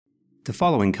The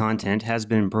following content has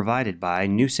been provided by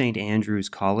New St. Andrews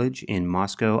College in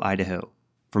Moscow, Idaho.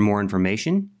 For more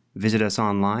information, visit us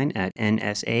online at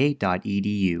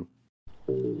nsa.edu.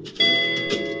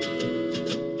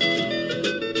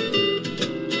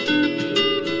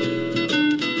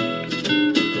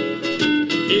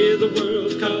 Hear the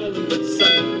world calling, but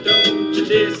son, don't you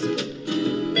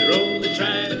listen. They're only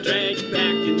trying to drag you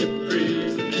back into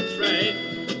prison, that's right.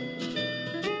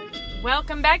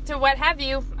 Welcome back to What Have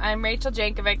You. I'm Rachel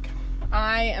Jankovic.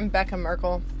 I am Becca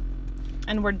Merkel.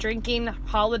 And we're drinking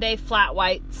holiday flat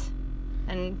whites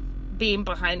and being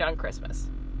behind on Christmas.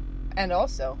 And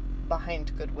also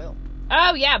behind Goodwill.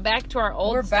 Oh yeah, back to our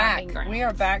old stomping grounds. We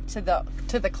are back to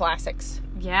the classics.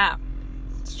 Yeah.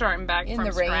 Starting back in from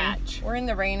the rain. scratch. We're in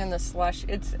the rain and the slush.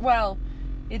 It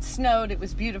snowed, it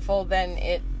was beautiful, then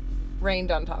it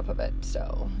rained on top of it.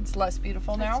 So it's less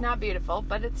beautiful now. It's not beautiful,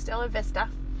 but it's still a vista.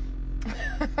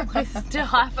 We still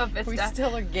have a vista. We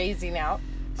still are gazing out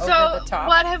over the top.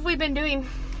 What have we been doing?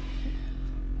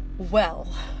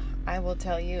 Well, I will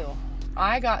tell you.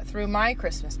 I got through my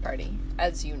Christmas party,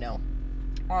 as you know,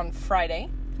 on Friday.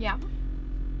 Yeah.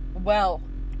 Well,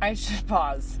 I should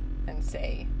pause and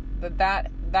say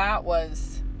that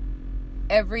was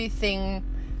everything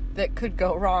that could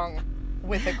go wrong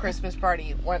with a Christmas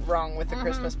party went wrong with the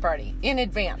Christmas party in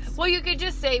advance. Well, you could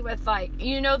just say with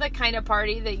the kind of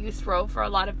party that you throw for a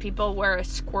lot of people where a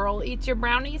squirrel eats your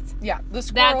brownies? Yeah, the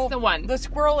squirrel. That's the one. The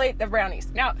squirrel ate the brownies.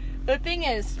 Now, the thing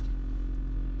is,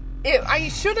 I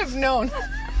should have known.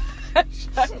 I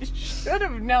should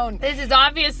have known. This is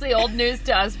obviously old news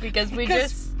to us because we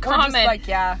just comment. We're just like,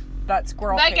 yeah, that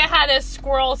squirrel. Like I had a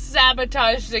squirrel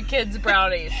sabotage the kids'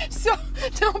 brownies.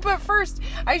 But first,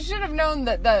 I should have known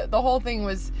that the whole thing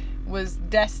was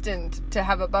destined to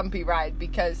have a bumpy ride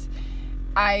because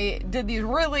I did these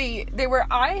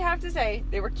I have to say,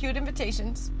 they were cute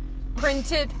invitations,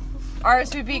 printed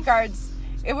RSVP cards.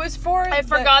 It was for... I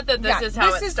forgot that this is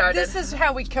how it started. This is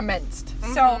how we commenced.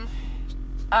 Mm-hmm. So,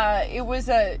 it was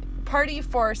a party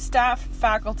for staff,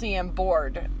 faculty, and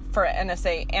board for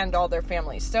NSA and all their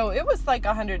families. So it was like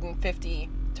 150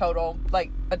 total, like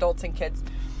adults and kids.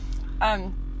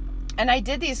 And I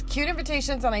did these cute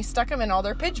invitations and I stuck them in all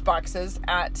their pidge boxes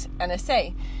at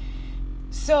NSA.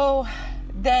 So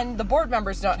then the board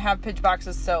members don't have pidge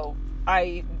boxes, so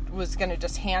I was going to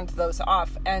just hand those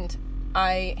off. And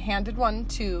I handed one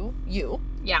to you.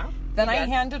 Yeah. Then I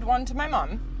handed one to my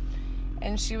mom.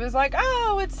 And she was like,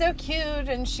 oh, it's so cute.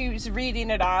 And she was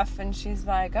reading it off. And she's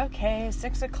like, okay,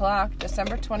 6 o'clock,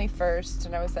 December 21st.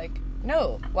 And I was like,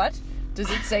 no, what?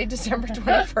 Does it say December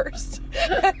 21st?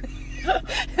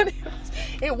 And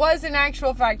it was in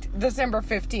actual fact December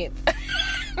 15th.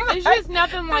 It's just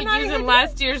nothing like using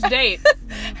last year's date.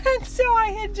 And so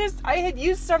I had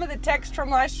used some of the text from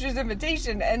last year's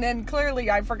invitation. And then clearly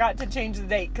I forgot to change the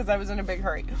date because I was in a big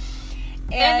hurry.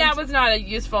 And that was not it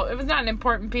was not an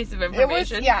important piece of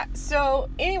information. So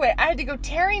anyway, I had to go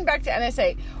tearing back to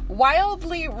NSA,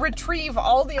 wildly retrieve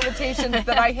all the invitations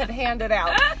that I had handed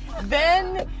out,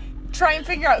 then try and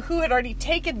figure out who had already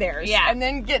taken theirs, and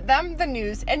then get them the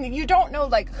news. And you don't know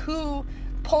who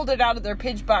pulled it out of their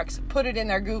pidge box, put it in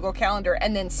their Google Calendar,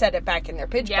 and then set it back in their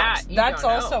pidge box. That's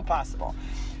also possible.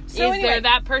 So anyway, there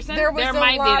that person? There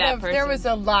might be that person. There was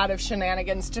a lot of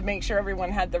shenanigans to make sure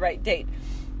everyone had the right date.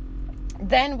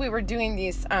 Then we were doing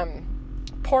these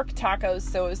pork tacos,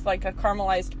 so it was like a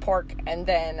caramelized pork and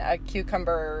then a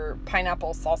cucumber,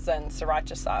 pineapple salsa, and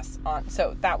sriracha sauce on.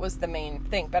 So that was the main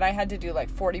thing. But I had to do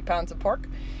 40 pounds of pork,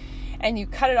 and you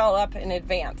cut it all up in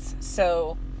advance.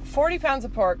 So 40 pounds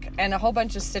of pork and a whole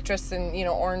bunch of citrus and,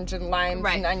 orange and limes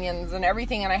and onions and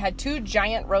everything. And I had 2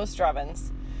 giant roast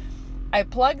ovens. I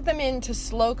plugged them in to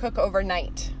slow cook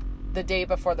overnight the day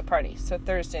before the party, so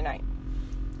Thursday night.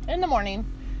 In the morning,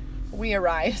 we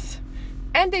arise,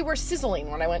 and they were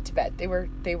sizzling when I went to bed. They were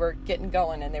getting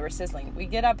going, and they were sizzling. We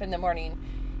get up in the morning.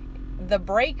 The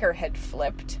breaker had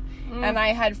flipped, and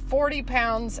I had 40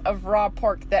 pounds of raw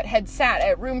pork that had sat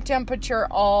at room temperature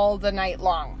all the night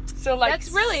long. So that's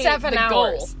really 7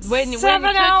 hours.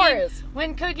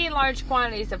 When cooking large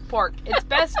quantities of pork, it's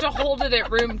best to hold it at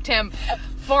room temp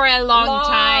for a long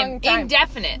time.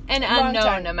 Indefinite and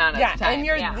unknown amount of time.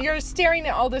 And you're staring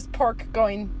at all this pork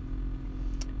going,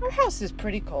 our house is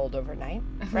pretty cold overnight,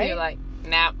 right? You're like,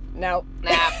 nap. No.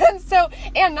 Nap.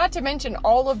 And not to mention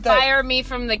all of the... Fire me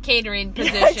from the catering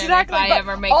position exactly, if I but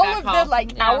ever make all that call. of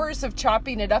the, hours of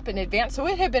chopping it up in advance. So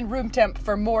it had been room temp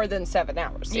for more than 7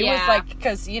 hours. It was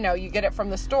because, you get it from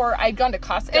the store. I'd gone to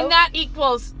Costco. And that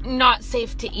equals not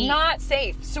safe to eat. Not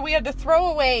safe. So we had to throw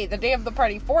away, the day of the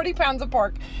party, 40 pounds of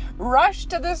pork, rush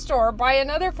to the store, buy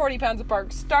another 40 pounds of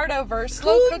pork, start over,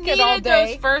 slow cook it all day. Who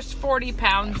needed those first 40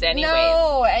 pounds anyways?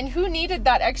 No, and who needed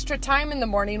that extra time in the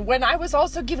morning when I was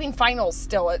also giving finals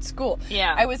still at school?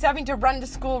 Yeah. I was having to run to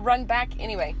school, run back.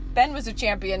 Anyway, Ben was a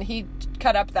champion. He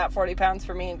cut up that 40 pounds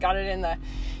for me and got it in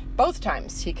both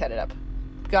times he cut it up.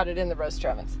 Got it in the roaster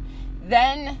ovens.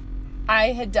 Then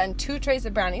I had done 2 trays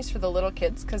of brownies for the little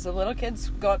kids, because the little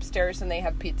kids go upstairs and they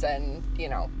have pizza and,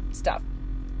 stuff.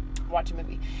 Watch a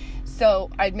movie. So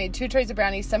I'd made 2 trays of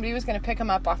brownies. Somebody was going to pick them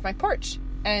up off my porch.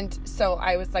 And so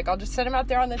I was like, I'll just set them out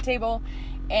there on the table.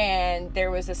 And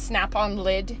there was a snap-on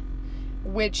lid,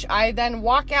 which I then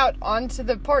walk out onto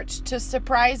the porch to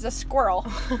surprise a squirrel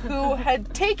who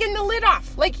had taken the lid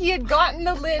off. Like he had gotten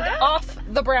the lid off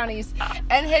the brownies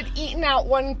and had eaten out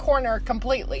one corner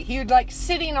completely. He was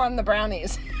sitting on the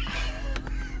brownies.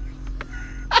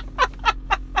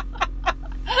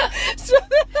 So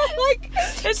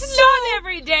it's not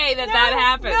every day that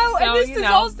happens. No, so, and this is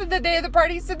also the day of the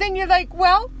party. So then you're like,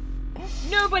 well,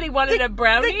 nobody wanted a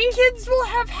brownie. The kids will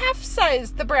have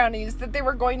half-size the brownies that they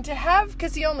were going to have,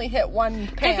 because he only hit one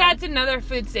pan. Because that's another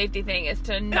food safety thing, is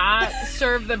to not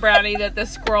serve the brownie that the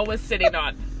squirrel was sitting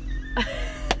on.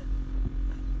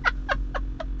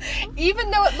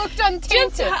 Even though it looked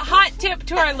untainted. Just a hot tip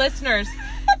to our listeners.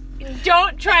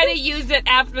 Don't try to use it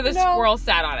after the squirrel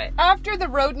sat on it. After the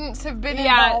rodents have been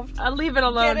involved. I'll leave it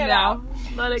alone now. Out.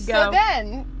 Let it go. So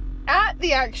then, at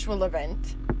the actual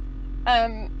event,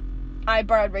 I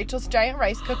borrowed Rachel's giant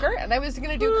rice cooker, and I was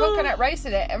going to do coconut rice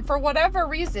in it. And for whatever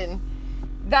reason,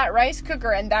 that rice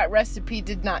cooker and that recipe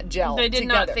did not gel They did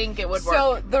together. not think it would work.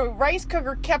 So the rice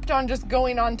cooker kept on just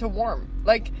going on to warm.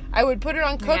 I would put it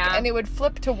on cook and it would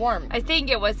flip to warm. I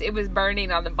think it was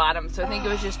burning on the bottom, so I think it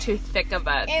was just too thick of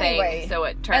a thing, so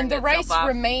it turned and the rice off.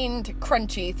 remained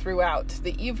crunchy throughout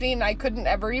the evening. I couldn't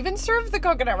ever even serve the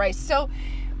coconut rice. So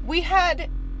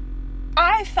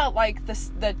I felt like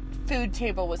the food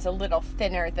table was a little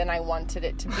thinner than I wanted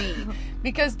it to be,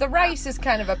 because the rice is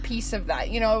kind of a piece of that.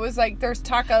 It was there's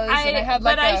tacos and I had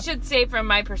I should say, from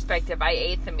my perspective, I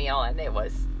ate the meal and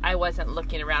I wasn't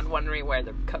looking around wondering where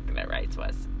the coconut rice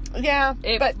was. Yeah,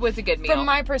 it was a good meal. From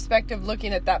my perspective,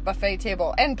 looking at that buffet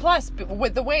table, and plus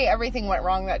with the way everything went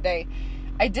wrong that day,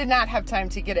 I did not have time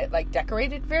to get it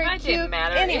decorated very cute. It didn't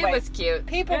matter. Anyway, it was cute.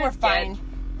 People were fine.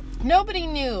 Nobody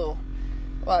knew.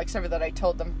 Well, except for that I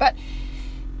told them, but.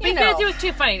 Because it was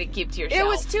too funny to keep to yourself. It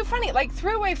was too funny.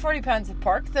 Threw away 40 pounds of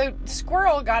pork. The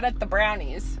squirrel got at the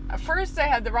brownies. First, I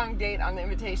had the wrong date on the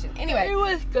invitation. Anyway. It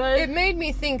was good. It made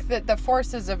me think that the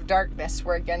forces of darkness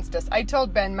were against us. I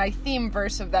told Ben my theme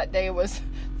verse of that day was,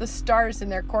 the stars in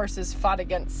their courses fought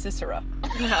against Sisera.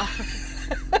 Yeah.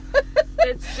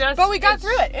 But we got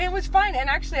through it. And it was fine. And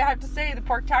actually, I have to say, the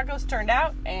pork tacos turned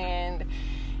out. And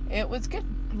it was good.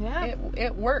 Yeah.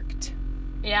 It worked.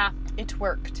 Yeah. It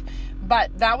worked.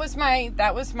 But that was my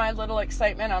little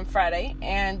excitement on Friday,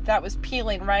 and that was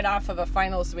peeling right off of a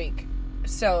finals week.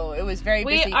 So it was very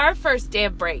busy. Our first day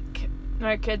of break.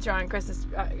 Our kids are on Christmas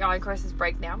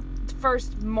break now.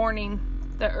 First morning,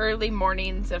 the early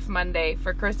mornings of Monday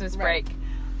for Christmas break,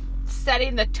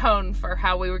 setting the tone for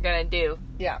how we were gonna do.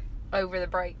 Yeah. Over the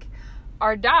break,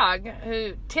 our dog,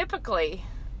 who typically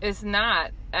is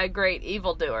not a great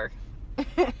evildoer,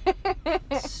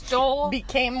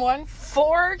 became one.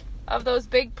 4 of those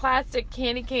big plastic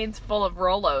candy canes full of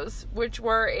Rolos, which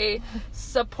were a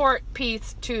support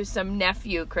piece to some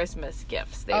nephew Christmas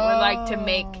gifts. They would like to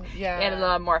make it a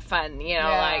little more fun,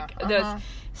 those.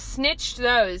 Snitched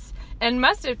those, and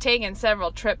must have taken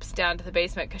several trips down to the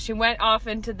basement, because she went off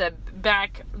into the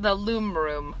back, the loom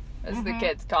room, as the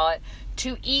kids call it,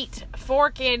 to eat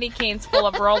 4 candy canes full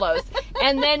of Rolos,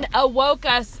 and then awoke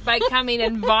us by coming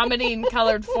and vomiting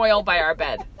colored foil by our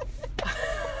bed.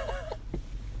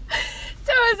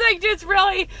 So it was just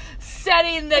really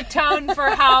setting the tone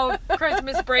for how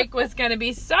Christmas break was going to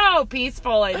be so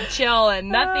peaceful and chill, and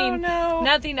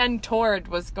nothing untoward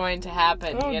was going to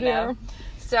happen, know.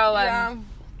 So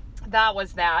that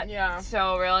was that. Yeah.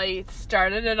 So really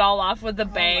started it all off with a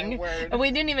bang. And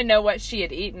we didn't even know what she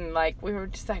had eaten. We were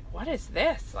just like, what is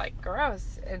this?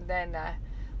 Gross. And then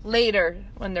later,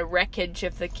 when the wreckage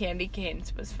of the candy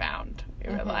canes was found,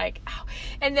 we were like, ow.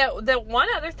 And the one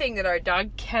other thing that our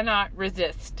dog cannot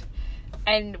resist,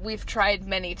 and we've tried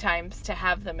many times to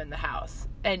have them in the house,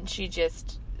 and she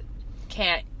just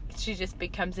can't she just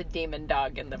becomes a demon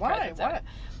dog in the presence What? of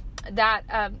it.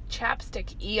 That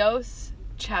chapstick, EOS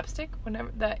chapstick,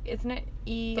 whenever isn't it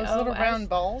EOS? Those little round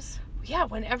balls. Yeah,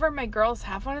 whenever my girls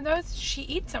have one of those, she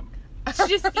eats them. She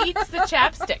just eats the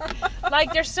chapstick.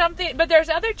 Like there's something, but there's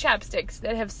other chapsticks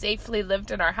that have safely lived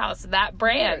in our house. That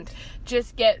brand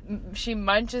she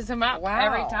munches them up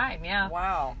every time. Yeah.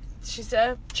 Wow. She's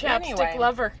a chapstick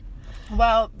lover.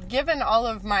 Well, given all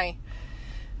of my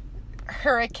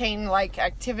hurricane-like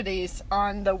activities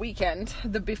on the weekend,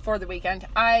 before the weekend,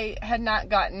 I had not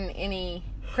gotten any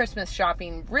Christmas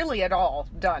shopping really at all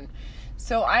done.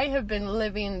 So I have been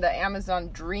living the Amazon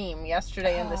dream.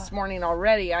 Yesterday and this morning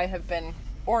already, I have been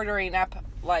ordering up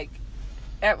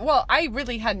I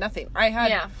really had nothing.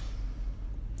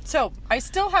 So I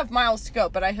still have miles to go,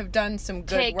 but I have done some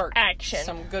good work. Action.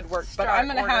 Some good work. Start but I'm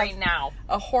going to have now.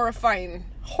 a horrifying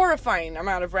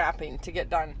amount of wrapping to get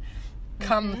done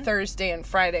come Thursday and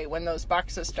Friday when those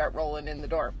boxes start rolling in the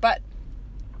door. But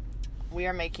we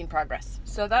are making progress.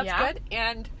 So that's good.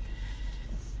 And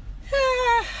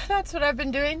that's what I've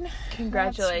been doing.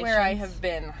 Congratulations. That's where I have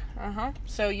been.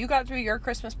 So you got through your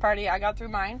Christmas party. I got through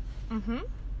mine.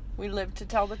 We lived to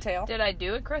tell the tale. Did I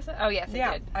do a Christmas? Oh, yes,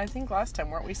 I did. I think last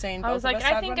time, weren't we saying both I was of like, us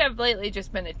had I think one? I've lately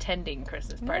just been attending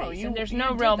Christmas parties. And there's you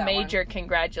no did real that major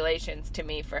congratulations to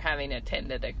me for having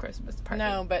attended a Christmas party.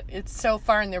 No, but it's so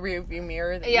far in the rearview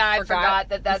mirror that I forgot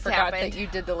that's happened. that you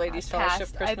did the Ladies'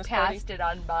 Fellowship Christmas party. I passed it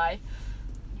on by.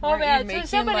 Oh, man. So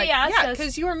somebody asked us. Yeah,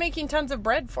 because you were making tons of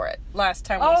bread for it last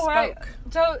time we spoke. Right.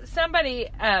 So somebody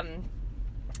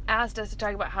asked us to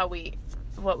talk about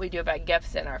what we do about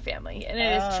gifts in our family. And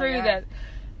it is true that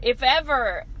if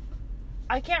ever,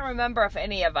 I can't remember if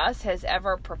any of us has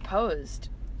ever proposed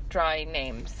drawing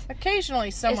names.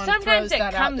 Occasionally someone sometimes throws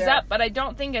that it comes out there. up, but I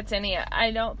don't think it's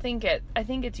I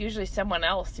think it's usually someone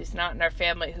else who's not in our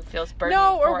family who feels burdened.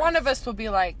 No, or one of us will be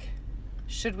like,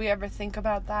 should we ever think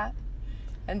about that?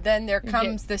 And then there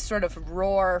comes this sort of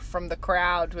roar from the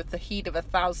crowd with the heat of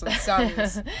 1,000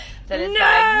 suns. That is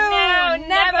no,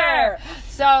 never.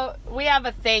 So we have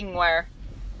a thing where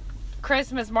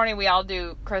Christmas morning we all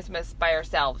do Christmas by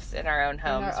ourselves in our own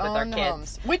homes with our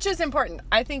kids. Which is important.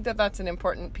 I think that that's an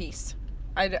important piece.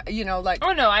 Oh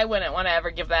no, I wouldn't want to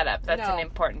ever give that up. That's an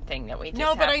important thing that we just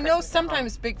No, but I know Christmas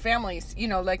sometimes big families,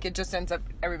 it just ends up,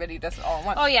 everybody does it all at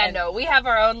once. Oh yeah, no, we have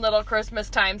our own little Christmas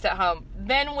times at home.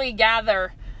 Then we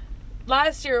gather.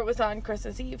 Last year it was on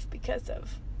Christmas Eve because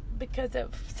of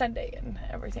Sunday and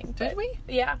everything. Did we?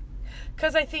 Yeah,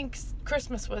 because I think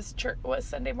Christmas was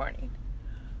Sunday morning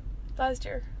last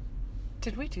year.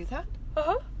 Did we do that?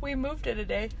 We moved it a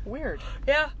day. Weird.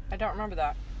 Yeah. I don't remember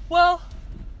that. Well,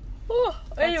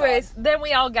 anyways, then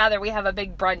we all gather. We have a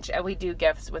big brunch and we do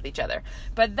gifts with each other.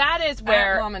 But that is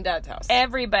where at Mom and Dad's house.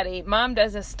 Mom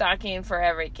does a stocking for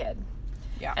every kid.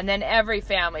 Yeah. And then every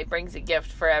family brings a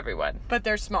gift for everyone. But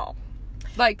they're small.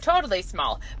 Like totally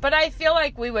small. But I feel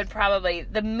like we would probably,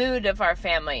 the mood of our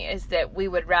family is that we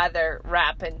would rather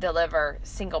wrap and deliver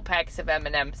single packs of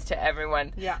M&Ms to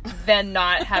everyone than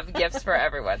not have gifts for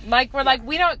everyone. Like like,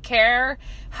 we don't care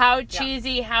how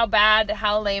cheesy, how bad,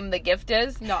 how lame the gift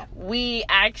is. No. We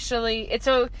actually,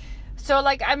 so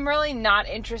like, I'm really not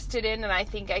interested in, and I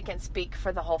think I can speak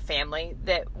for the whole family,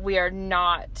 that we are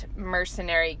not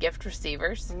mercenary gift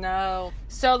receivers. No.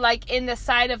 So, like, in the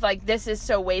side of, like, this is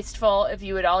so wasteful, if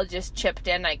you had all just chipped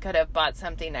in, I could have bought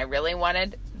something I really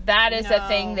wanted. That is a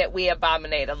thing that we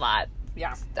abominate a lot.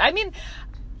 Yeah. I mean,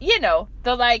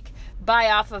 the, like,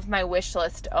 buy off of my wish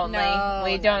list only.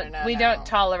 We don't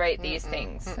tolerate these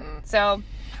things. So.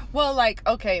 Well, like,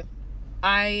 okay,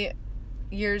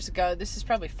 years ago, this is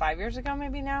probably 5 years ago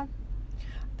maybe now,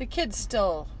 the kids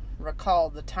still recall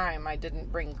the time I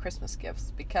didn't bring Christmas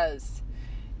gifts because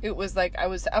it was like I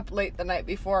was up late the night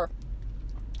before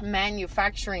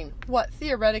manufacturing what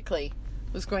theoretically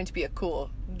was going to be a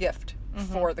cool gift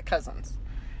for the cousins,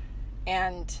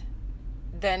 and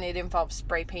then it involved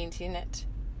spray painting it,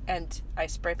 and I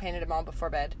spray painted them all before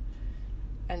bed,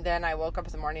 and then I woke up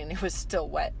in the morning and it was still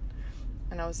wet,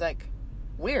 and I was like,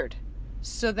 weird.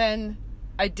 So then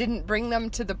I didn't bring them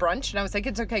to the brunch, and I was like,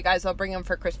 it's okay, guys, I'll bring them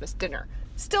for Christmas dinner.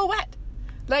 Still wet.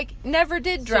 Like, never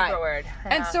did dry. Super weird.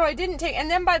 Yeah. And so I didn't take,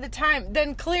 and then by the time,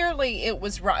 then clearly it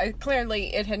was right.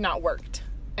 Clearly it had not worked.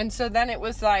 And so then it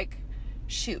was like,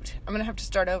 shoot, I'm going to have to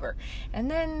start over.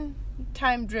 And then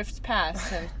time drifts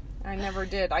past, and I never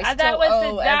did. I still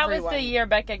owe everyone. That was the year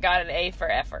Becca got an A for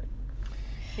effort.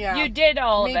 Yeah. You did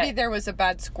all of it. Maybe there was a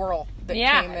bad squirrel that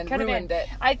came and ruined it.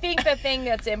 I think the thing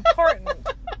that's important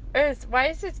Why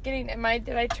is this getting...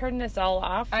 Did I turn this all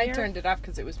off I here? turned it off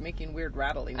because it was making weird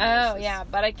rattling noises. Oh, yeah,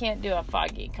 but I can't do a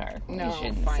foggy car. No, you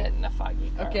shouldn't fine. sit in a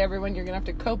foggy car. Okay, everyone, you're going to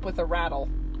have to cope with a rattle.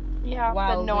 Yeah,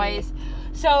 while the noise.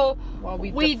 So,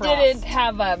 we defrost. didn't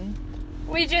have...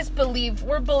 we just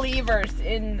we're believers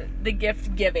in the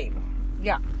gift giving.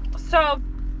 Yeah. So,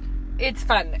 it's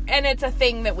fun. And it's a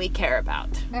thing that we care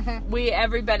about. Mm-hmm.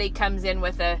 Everybody comes in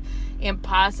with a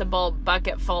impossible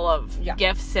bucket full of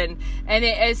gifts, and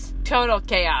it is total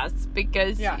chaos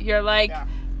because you're like,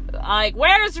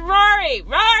 where's Rory?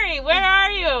 Rory, where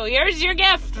are you? Here's your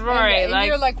gift, Rory. And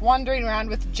you're like wandering around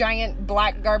with giant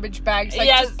black garbage bags. Like,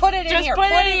 yes, just put it in here. Put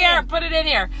it in here. Put it in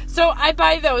here. So I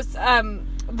buy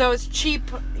those cheap,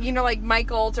 like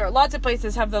Michael's, or lots of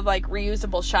places have the like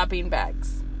reusable shopping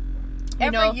bags.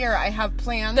 Every year I have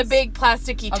plans. The big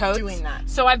plasticky totes. Doing that.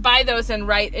 So I buy those and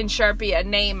write in Sharpie a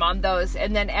name on those,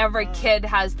 and then every kid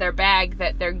has their bag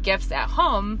that their gifts at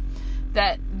home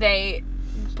that they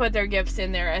put their gifts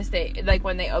in there as they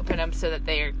when they open them, so that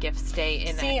their gifts stay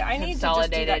in. See, I need to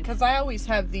just do that because I always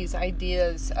have these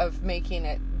ideas of making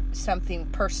it something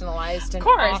personalized and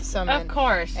awesome. Of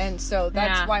course. And so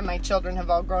that's why my children have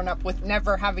all grown up with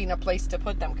never having a place to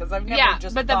put them, because I've never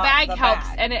just but the bag helps,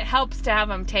 and it helps to have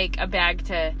them take a bag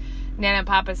to Nana and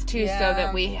Papa's too, so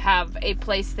that we have a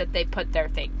place that they put their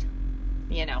thing,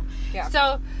 Yeah.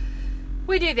 So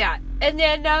we do that, and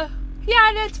then and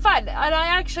it's fun, and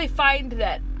I actually find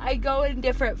that I go in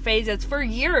different phases. For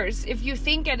years, if you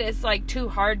think it is like too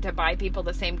hard to buy people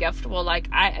the same gift, well, like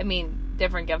I mean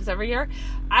different gifts every year,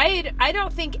 I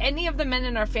don't think any of the men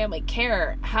in our family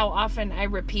care how often I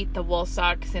repeat the wool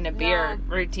socks and a beer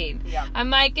routine. Yeah. I'm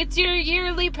like, it's your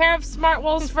yearly pair of smart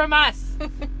wools from us.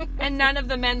 And none of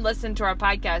the men listen to our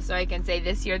podcast, so I can say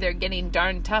this year they're getting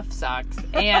darn tough socks.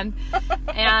 And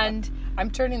I'm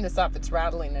turning this off. It's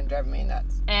rattling and driving me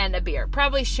nuts. And a beer.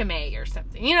 Probably Chimay or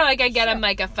something. I get them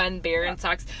like a fun beer and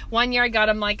socks. One year I got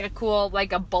them like a cool,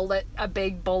 like a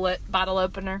big bullet bottle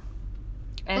opener.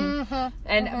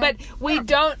 But we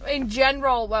don't, in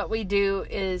general, what we do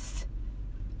is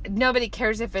nobody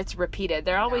cares if it's repeated.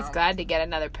 They're always glad to get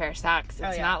another pair of socks.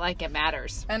 It's not like it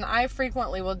matters. And I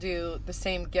frequently will do the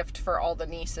same gift for all the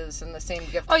nieces and the same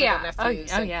gift for the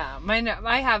nephews.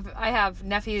 I have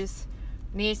nephews,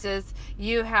 nieces.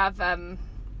 You have, in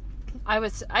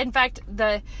fact,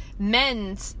 the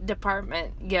men's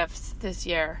department gifts this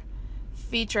year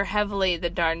feature heavily the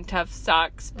darn tough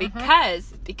socks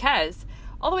because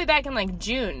all the way back in like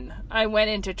June, I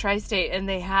went into Tri-State and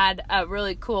they had a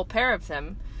really cool pair of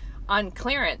them on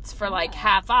clearance for like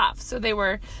half off. So they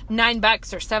were $9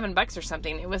 or $7 or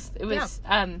something. It was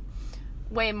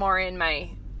way more in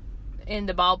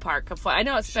the ballpark of what I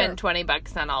don't spend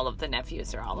 $20 on all of the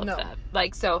nephews or all of that.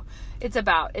 Like, so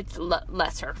it's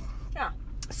lesser. Yeah.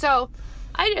 So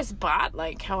I just bought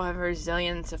like however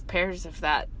zillions of pairs of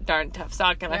that darn tough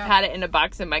sock, and I've had it in a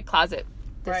box in my closet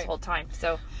this whole time.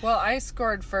 So, well, I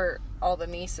scored for all the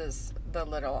nieces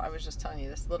I was just telling you,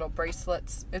 this little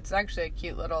bracelets. It's actually a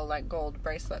cute little like gold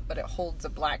bracelet, but it holds a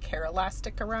black hair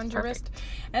elastic around your wrist,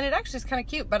 and it actually is kind of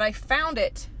cute. But I found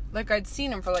it, like I'd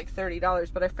seen them for like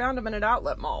 $30, but I found them in an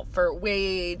outlet mall for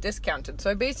way discounted.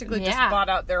 So I basically just bought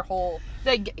out their whole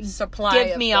supply.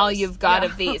 Give me all you've got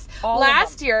of these.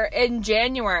 Last year in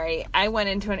January, I went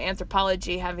into an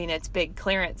Anthropologie having its big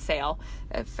clearance sale.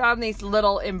 I found these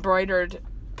little embroidered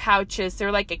pouches.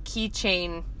 They're like a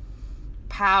keychain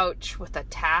pouch with a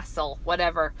tassel,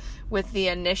 whatever, with the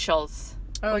initials,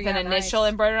 with an initial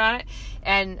embroidered on it.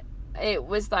 And it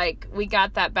was like, we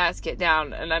got that basket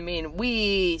down, and I mean,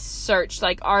 we searched,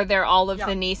 like, are there all of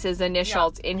the nieces'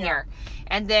 initials in here?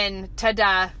 And then,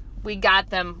 ta-da, we got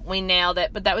them, we nailed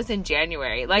it, but that was in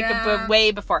January,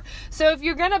 way before. So if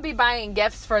you're going to be buying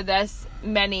gifts for this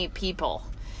many people,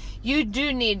 you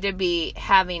do need to be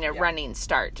having a running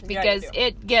start, because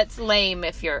it gets lame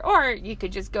if or you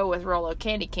could just go with Rolo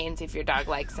candy canes if your dog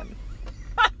likes them.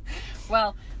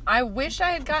 Well, I wish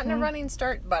I had gotten a running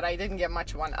start, but I didn't get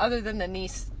much one other than the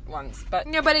niece ones. But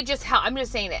no, but it just helps. I'm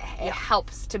just saying it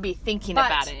helps to be thinking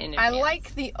about it in advance. I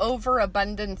like the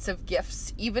overabundance of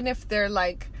gifts, even if they're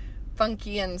like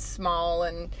funky and small,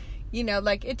 and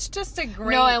like it's just a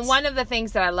great. No, and one of the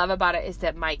things that I love about it is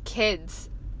that my kids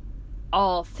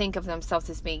all think of themselves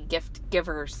as being gift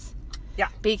givers. Yeah.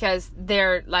 Because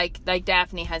they're like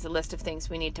Daphne has a list of things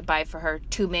we need to buy for her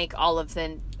to make all of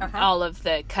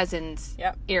the cousins'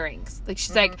 earrings. Like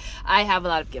she's like, I have a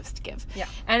lot of gifts to give. Yeah.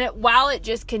 And while it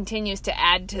just continues to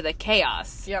add to the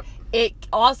chaos, it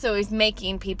also is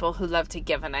making people who love to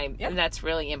give, and that's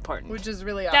really important. Which is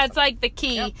really awesome. That's like the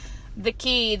key the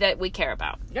key that we care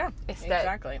about. Yeah,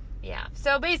 exactly. Yeah.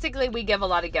 So basically, we give a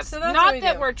lot of gifts. So that's not what we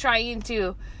that do. we're trying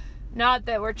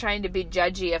to be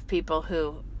judgy of people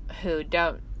who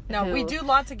don't. No, who we do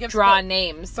lots of gifts. Draw but,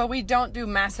 names. but we don't do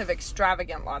massive,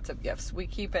 extravagant lots of gifts. We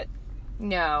keep it.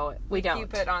 No, we don't.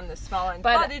 Keep it on the small end.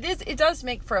 But it does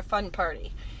make for a fun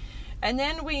party. And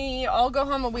then we all go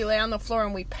home and we lay on the floor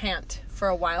and we pant for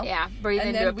a while. Yeah, breathe And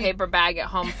into a then paper bag at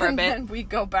home for a And bit. then we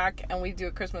go back and we do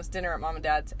a Christmas dinner at Mom and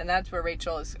Dad's. And that's where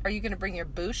Rachel is. Are you going to bring your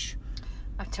bouche?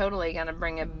 I'm totally gonna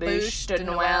bring a Bouche bouche de de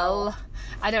Noël. Noël.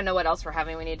 I don't know what else we're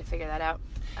having. We need to figure that out.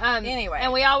 Anyway.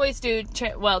 And we always do,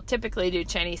 typically do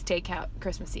Chinese takeout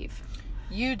Christmas Eve.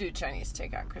 You do Chinese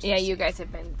takeout Christmas Yeah, you Eve. guys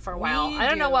have been for a while. We I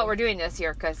don't know do. what we're doing this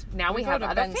year because now we go have to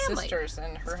other Ben's family. sisters,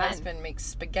 and her It's fun. husband makes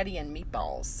spaghetti and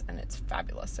meatballs, and it's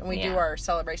fabulous. And we do Yeah. our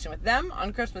celebration with them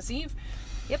on Christmas Eve.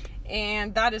 Yep.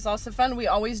 And that is also fun. We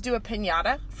always do a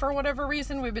piñata for whatever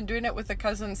reason. We've been doing it with the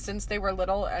cousins since they were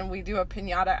little, and we do a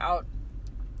piñata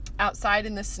outside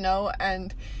in the snow.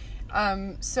 And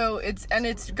so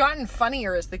it's gotten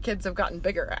funnier as the kids have gotten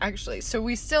bigger, actually. So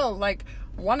we still, like,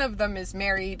 one of them is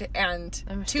married and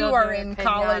I'm two still are doing in piñata.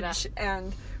 college,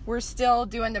 and we're still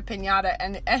doing the piñata.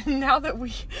 And now that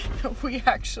we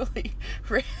actually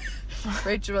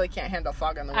Rachel really can't handle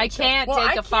fog on the I windshield. can't well, take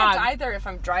I a can't fog. either if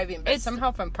I'm driving, but somehow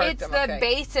if I'm parked, It's I'm the okay.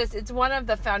 basis. It's one of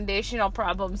the foundational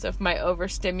problems of my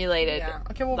overstimulated Yeah.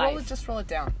 Okay, well, life. just roll it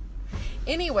down.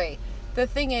 Anyway, the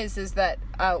thing is that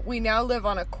we now live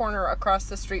on a corner across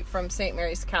the street from St.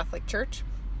 Mary's Catholic Church.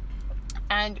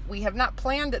 And we have not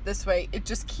planned it this way. It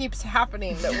just keeps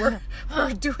happening that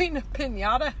we're doing a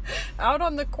piñata out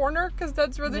on the corner because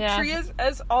that's where the Yeah. tree is,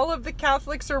 as all of the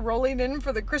Catholics are rolling in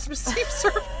for the Christmas Eve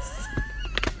service.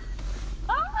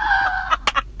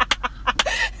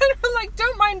 And we're like,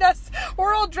 don't mind us.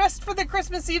 We're all dressed for the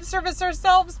Christmas Eve service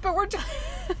ourselves, but we're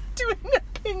doing a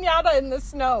piñata in the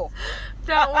snow.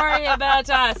 Don't worry about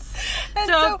us. And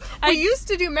so we used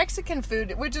to do Mexican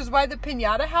food, which is why the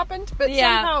piñata happened, but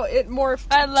Yeah. somehow it morphed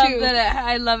I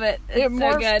love it. It's it so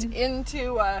morphed good.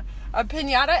 into a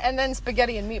piñata and then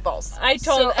spaghetti and meatballs. I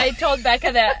told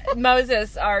Becca that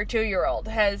Moses, our 2-year-old,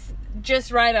 has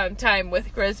just right on time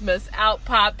with Christmas. Out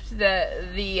popped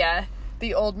the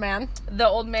old man. the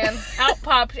old man. Out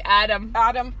popped Adam.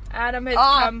 Adam. Adam has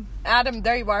come. Adam,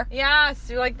 there you are. Yes,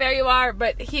 you're like, there you are.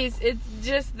 But it's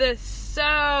just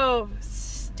so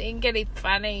stinkily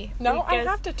funny. No, I because-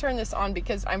 have to turn this on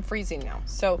because I'm freezing now.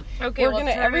 So Okay, well, turn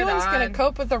it everyone's gonna on.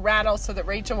 cope with the rattle so that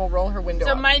Rachel will roll her window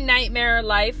So up. my nightmare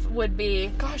life would be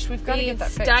Gosh, we've got to being get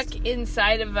that stuck fixed.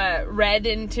 inside of a red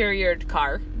interiored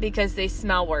car because they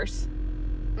smell worse.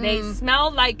 They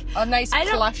smell like A nice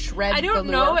plush red I don't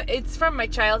velour. know. It's from my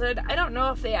childhood. I don't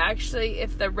know if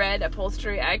the red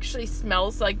upholstery actually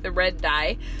smells like the red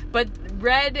dye, but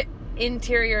red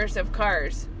interiors of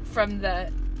cars from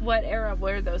what era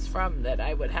were those from that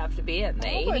I would have to be in? The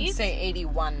I would 80s? say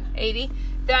 81. 80?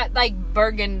 That, like,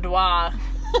 burgundois.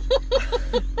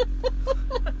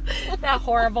 That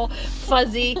horrible,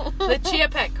 fuzzy, the Chia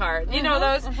Pet car. You know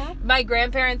those? My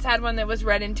grandparents had one that was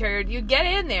red interior. You get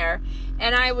in there,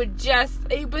 and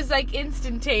it was like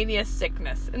instantaneous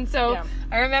sickness. And so Yeah.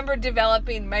 I remember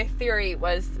developing, my theory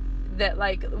was that,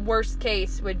 like, worst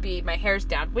case would be my hair's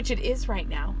down, which it is right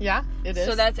now. Yeah, it is.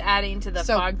 So that's adding to the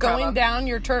so fog going problem. down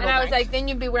your turtleneck. And I was like, then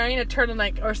you'd be wearing a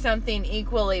turtleneck or something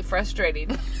equally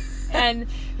frustrating. And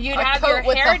you'd A have coat your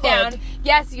with hair a hood. down.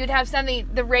 Yes, you'd have something.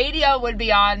 The radio would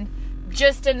be on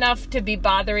just enough to be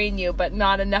bothering you, but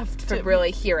not enough to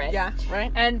really hear it. yeah, right?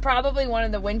 And probably one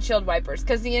of the windshield wipers,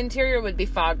 because the interior would be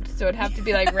fogged, so it'd have to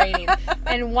be like raining.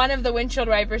 And one of the windshield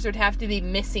wipers would have to be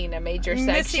missing a major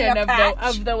section a of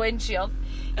patch. the windshield.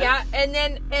 Yeah, and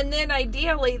then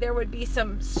ideally there would be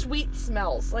some sweet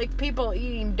smells, like people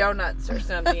eating donuts or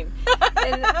something.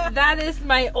 And that is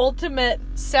my ultimate.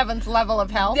 7th level of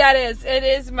hell. It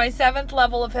is my 7th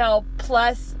level of hell,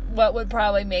 plus what would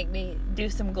probably make me do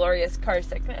some glorious car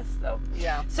sickness.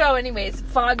 Yeah. So anyways,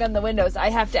 fog on the windows. I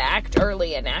have to act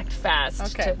early and act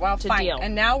fast. Okay, well, to fine. deal.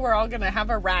 And now we're all going to have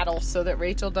a rattle so that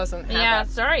Rachel doesn't have Yeah, it.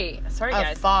 sorry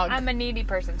guys. fog. I'm a needy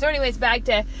person. So anyways, back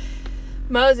to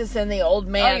Moses and the old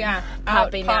man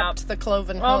popping out. out. Popped the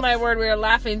cloven hoof. Oh my word, we were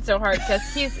laughing so hard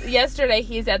because yesterday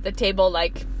he's at the table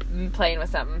like playing with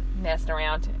something, messing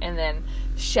around, and then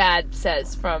Shad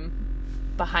says from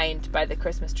behind by the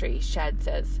Christmas tree, it's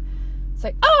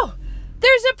like, oh,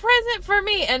 there's a present for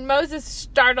me, and Moses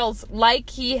startles like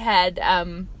he had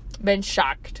been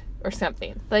shocked or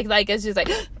something, like it's just like,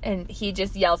 and he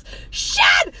just yells,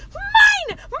 Shad,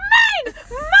 mine.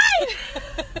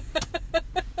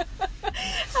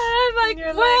 I'm like,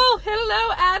 you're well,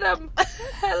 hello, Adam.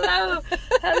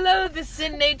 Hello, the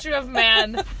sin nature of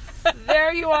man.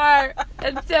 There you are.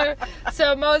 And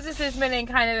so Moses has been in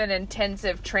kind of an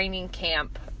intensive training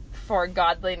camp for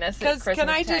godliness at Christmas Can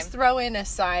I time. just throw in a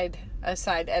side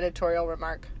editorial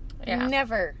remark? Yeah.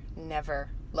 Never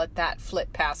let that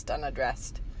flit past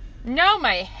unaddressed. No,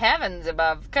 my heavens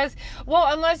above. Because,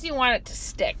 unless you want it to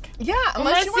stick. Yeah,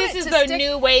 unless you want this it is to the stick.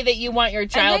 new way that you want your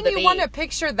child And then to be. you want to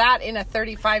picture that in a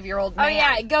 35-year-old man. Oh,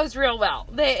 yeah, it goes real well.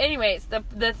 Anyways,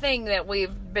 the thing that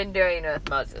we've been doing with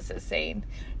Moses is saying,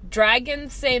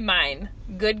 dragons say mine,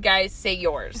 good guys say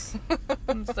yours.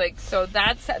 It's like, so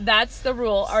that's the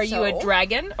rule. Are you a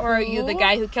dragon, or are you the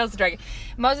guy who kills the dragon?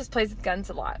 Moses plays with guns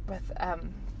a lot, with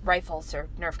rifles or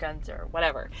Nerf guns or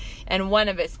whatever. And one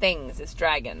of his things is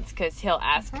dragons, because he'll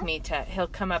ask me he'll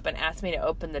come up and ask me to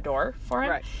open the door for him.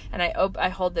 Right. And I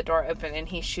hold the door open, and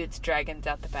he shoots dragons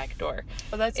out the back door.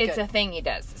 Well, that's It's good. a thing he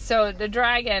does. So the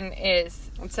dragon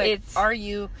is... Are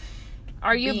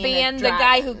you being the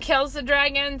guy who kills the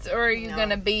dragons, or are you going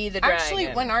to be the dragon? Actually,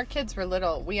 when our kids were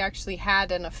little, we actually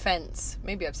had an offense.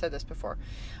 Maybe I've said this before.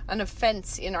 An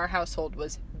offense in our household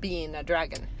was being a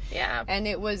dragon. Yeah. And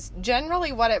it was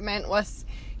generally what it meant was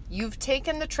you've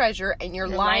taken the treasure and you're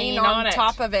lying on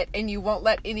top of it, and you won't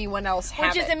let anyone else have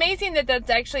it. Which is amazing that that's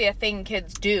actually a thing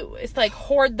kids do. It's like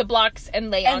hoard the blocks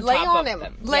and lay on top of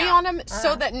them. Lay on him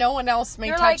so that no one else may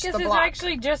You're touch like, the this block. is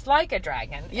actually just like a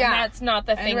dragon. Yeah. And that's not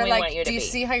the thing we're we like, want you to do be. you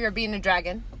see how you're being a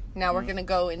dragon? Now we're going to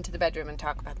go into the bedroom and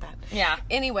talk about that. Yeah.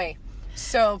 Anyway,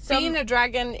 so being a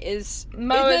dragon is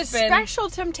a special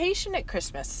temptation at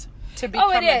Christmas to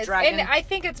become a dragon. And I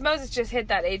think it's Moses just hit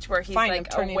that age where he's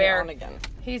turning aware. it on again.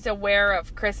 He's aware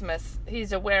of Christmas.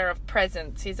 He's aware of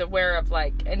presents. He's aware of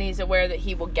and he's aware that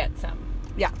he will get some.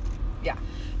 Yeah.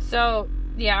 So,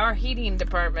 our heating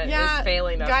department is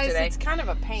failing us today. Guys, it's kind of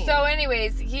a pain. So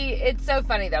anyways, it's so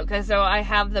funny though, because I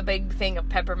have the big thing of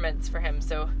peppermints for him.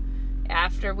 So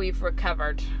after we've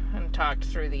recovered and talked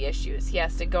through the issues, he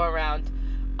has to go around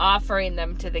offering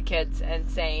them to the kids and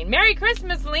saying, "Merry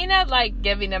Christmas, Lena," like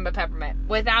giving them a peppermint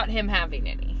without him having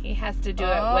any. He has to do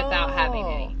it without having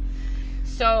any.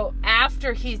 So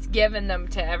after he's given them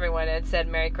to everyone and said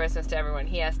Merry Christmas to everyone,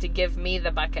 he has to give me the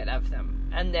bucket of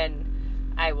them. And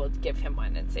then I will give him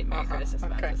one and say Merry Christmas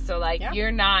about this. So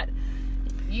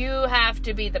you have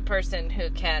to be the person who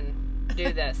can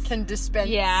do this. Can dispense.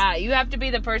 Yeah, you have to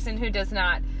be the person who does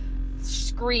not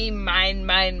scream mine,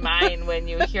 mine, mine when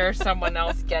you hear someone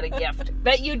else get a gift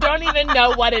that you don't even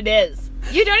know what it is.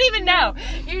 You don't even know.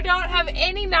 You don't have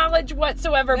any knowledge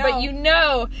whatsoever, but you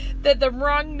know that the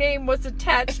wrong name was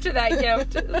attached to that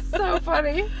gift. It's so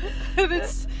funny.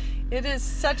 It is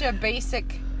such a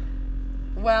basic,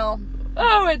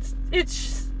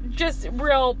 it's just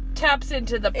real taps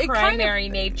into the primary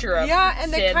nature of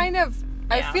and sin. it kind of,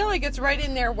 I feel like it's right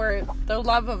in there where the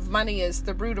love of money is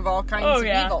the root of all kinds of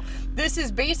evil. This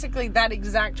is basically that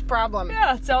exact problem.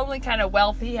 Yeah, it's the only kind of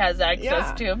wealth he has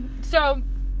access to. So,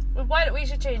 we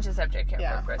should change the subject here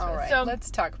for Christmas. All right, so, let's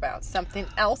talk about something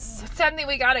else. Something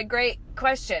we got a great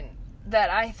question that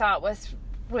I thought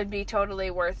would be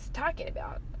totally worth talking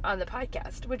about on the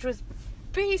podcast, which was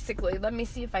basically, let me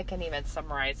see if I can even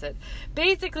summarize it.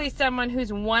 Basically, someone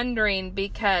who's wondering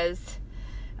because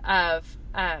of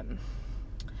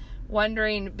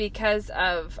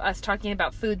us talking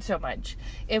about food so much.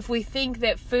 If we think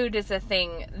that food is a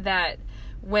thing that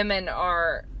women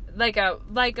are like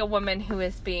a woman who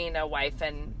is being a wife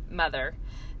and mother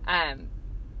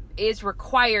is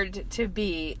required to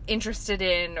be interested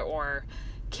in or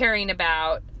caring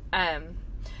about.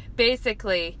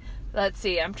 Basically, let's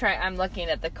see, I'm looking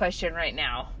at the question right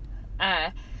now.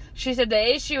 She said,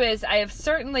 the issue is I have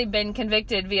certainly been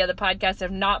convicted via the podcast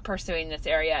of not pursuing this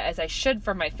area as I should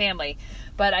for my family,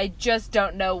 but I just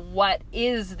don't know what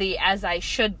is the as I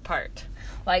should part.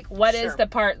 Like, what is the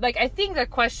part? Like, I think the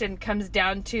question comes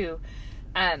down to,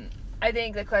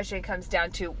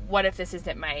 what if this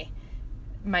isn't my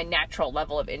natural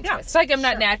level of interest? Like, I'm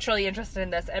not naturally interested in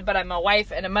this, but I'm a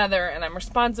wife and a mother, and I'm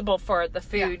responsible for the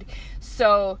food. Yeah.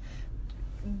 So,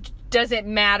 does it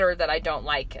matter that I don't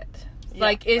like it?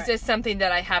 Is this something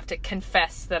that I have to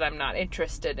confess that I'm not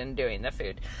interested in doing the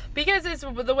food? Because it's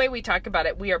the way we talk about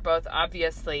it, we are both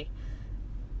obviously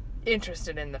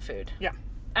interested in the food. Yeah.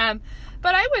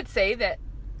 But I would say that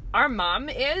our mom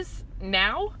is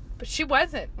now, but she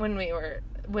wasn't when we were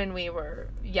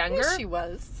younger. Yes, she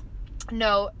was.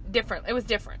 No, different. It was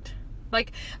different.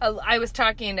 Like, I was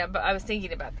thinking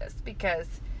about this because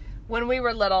when we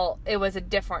were little, it was a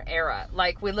different era.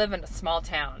 Like, we live in a small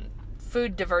town.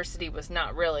 Food diversity was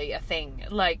not really a thing.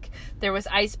 Like, there was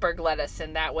iceberg lettuce,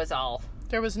 and that was all.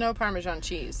 There was no Parmesan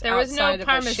cheese. There was no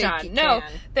Parmesan. No,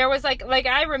 there was like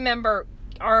I remember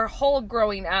our whole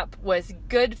growing up was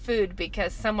good food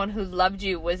because someone who loved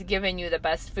you was giving you the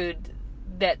best food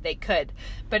that they could,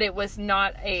 but it was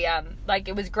not a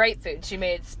it was great food. She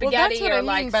made spaghetti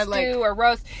stew or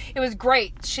roast. It was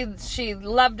great. She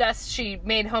loved us. She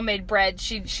made homemade bread.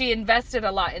 She invested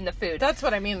a lot in the food. That's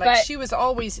what I mean. Like, she was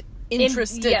always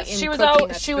interested in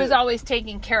cooking us she was always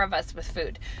taking care of us with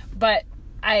food. But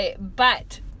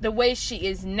the way she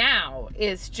is now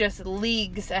is just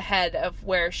leagues ahead of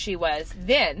where she was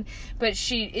then. But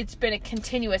it's been a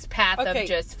continuous path of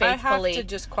just faithfully. I have to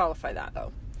just qualify that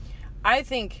though. I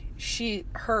think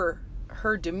her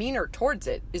demeanor towards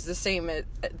it is the same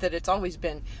that it's always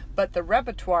been, but the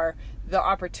repertoire, the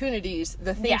opportunities,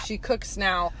 the things she cooks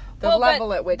now, the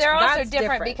level at which they're also that's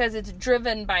different because it's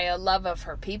driven by a love of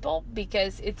her people,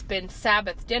 because it's been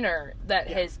Sabbath dinner that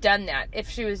has done that. If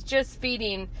she was just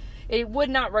feeding, it would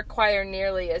not require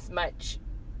nearly as much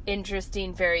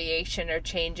interesting variation or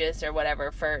changes or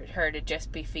whatever for her to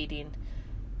just be feeding.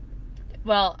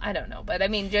 Well, I don't know, but I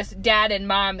mean, just dad and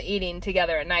mom eating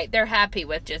together at night. They're happy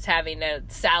with just having a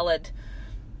salad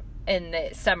in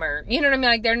the summer. You know what I mean?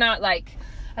 Like, they're not like,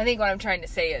 I think what I'm trying to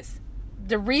say is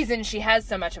the reason she has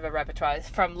so much of a repertoire is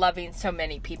from loving so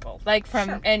many people,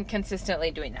 and consistently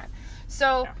doing that.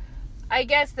 So I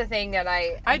guess the thing that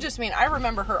I just mean, I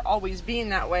remember her always being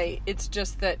that way. It's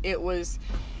just that it was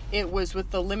with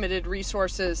the limited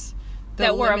resources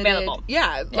that were available.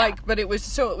 But it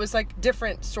was like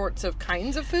different sorts of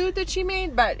kinds of food that she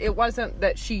made, but it wasn't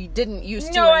that she didn't used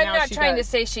to. No, I'm not trying to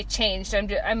say she changed.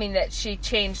 I mean that she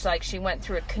changed, like she went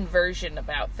through a conversion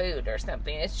about food or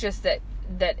something. It's just that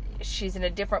she's in a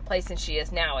different place than she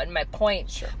is now. And my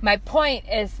point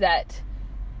is that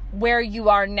where you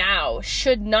are now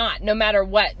should not, no matter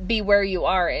what, be where you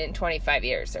are in 25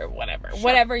 years or whatever. Sure.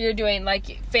 Whatever you're doing,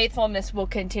 like, faithfulness will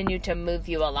continue to move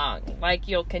you along. Like,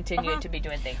 you'll continue to be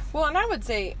doing things. Well, and I would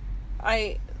say,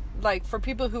 for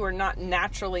people who are not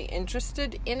naturally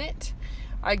interested in it,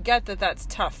 I get that that's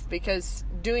tough, because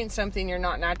doing something you're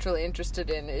not naturally interested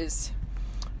in is,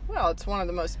 well, it's one of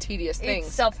the most tedious things.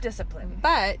 It's self-discipline.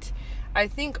 But I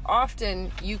think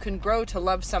often you can grow to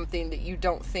love something that you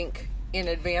don't think in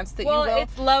advance that you will. Well,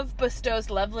 it's love bestows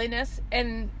loveliness,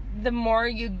 and the more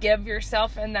you give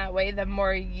yourself in that way, the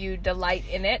more you delight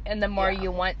in it, and the more you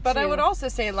want to. But I would also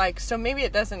say, so maybe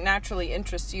it doesn't naturally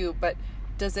interest you, but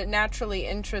does it naturally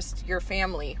interest your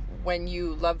family when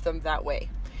you love them that way?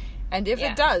 And if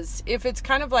it does, if it's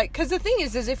kind of like, because the thing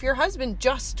is if your husband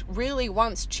just really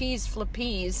wants cheese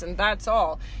flappies and that's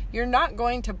all, you're not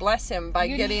going to bless him by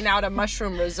getting out a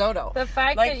mushroom risotto. The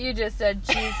fact that you just said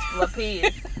cheese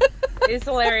flappies is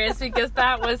hilarious, because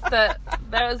that was the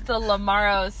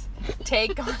Lamaro's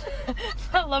take on a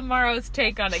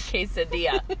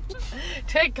quesadilla.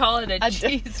 To call it a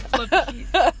cheese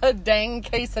flappies. A dang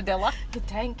quesadilla. A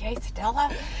dang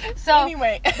quesadilla. So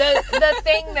anyway,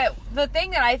 the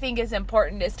thing that I think is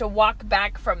important is to walk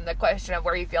back from the question of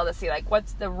where you feel to see, like,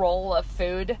 what's the role of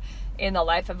food in the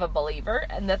life of a believer.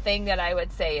 And the thing that I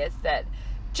would say is that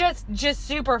just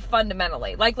super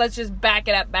fundamentally, like, let's just back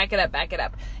it up.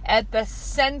 At the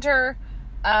center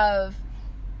of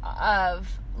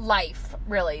life,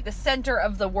 really, the center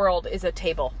of the world is a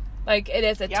table. Like, it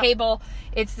is a table.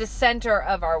 It's the center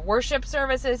of our worship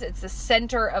services. It's the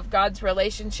center of God's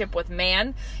relationship with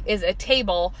man, is a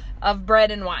table of bread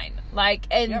and wine. Like,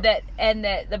 that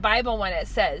the Bible, when it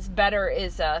says better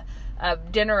is a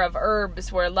dinner of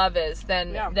herbs where love is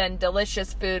than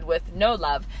delicious food with no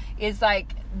love, is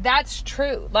like, that's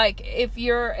true. Like, if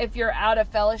you're out of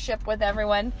fellowship with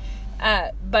everyone,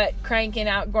 but cranking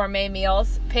out gourmet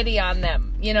meals, pity on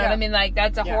them. You know what I mean? Like,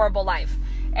 that's a horrible life.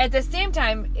 At the same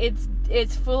time,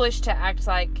 it's foolish to act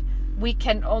like we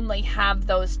can only have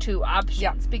those two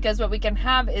options, because what we can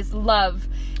have is love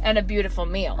and a beautiful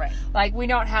meal. Right. Like, we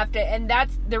don't have to, and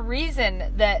that's the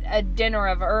reason that a dinner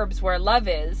of herbs where love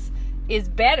is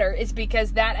better, is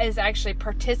because that is actually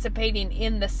participating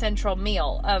in the central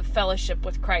meal of fellowship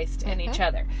with Christ and each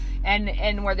other.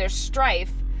 And where there's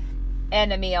strife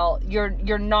and a meal,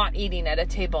 you're not eating at a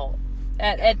table.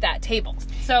 At that table.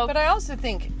 So, but I also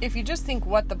think, if you just think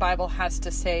what the Bible has to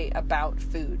say about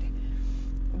food,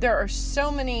 there are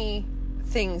so many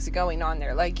things going on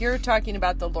there. Like, you're talking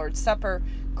about the Lord's Supper.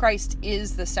 Christ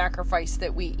is the sacrifice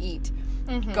that we eat.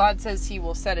 Mm-hmm. God says he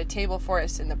will set a table for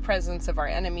us in the presence of our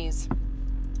enemies.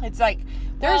 It's like,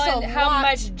 there's how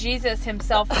much Jesus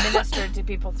himself ministered to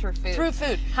people through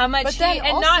food. How much but then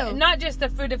not just the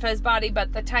food of his body,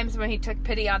 but the times when he took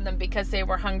pity on them because they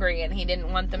were hungry and he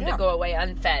didn't want them to go away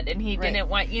unfed, and he didn't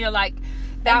want, like,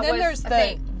 that. And then was there's the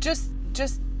thing. just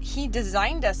he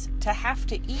designed us to have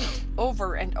to eat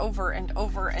over and over and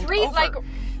over and over.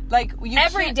 Like you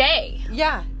every day.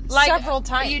 Yeah. Like, several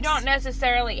times. You don't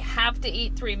necessarily have to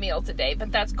eat 3 meals a day,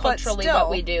 but that's culturally still, what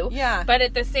we do. Yeah. But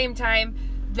at the same time,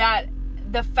 that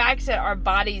the fact that our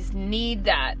bodies need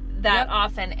that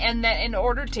often, and that in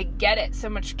order to get it, so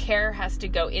much care has to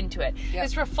go into it. Yep.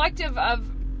 It's reflective of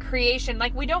creation.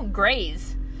 Like, we don't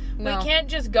graze. No. We can't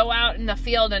just go out in the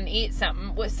field and eat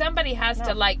something. Somebody has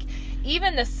to, like,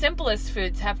 even the simplest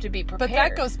foods have to be prepared. But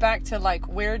that goes back to, like,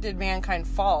 where did mankind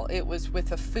fall? It was with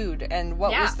the food. And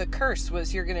what was the curse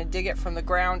was you're going to dig it from the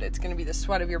ground. It's going to be the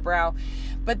sweat of your brow.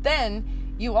 But then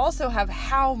you also have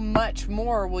how much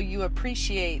more will you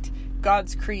appreciate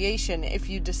God's creation if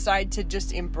you decide to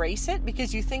just embrace it?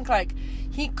 Because you think, like,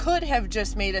 he could have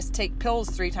just made us take pills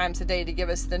 3 times a day to give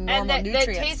us the normal nutrients.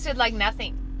 And that tasted like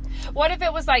nothing. What if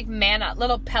it was like manna,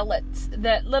 little pellets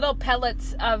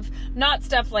of, not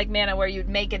stuff like manna where you'd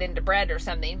make it into bread or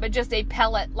something, but just a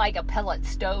pellet, like a pellet,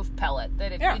 stove pellet,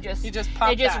 that if you just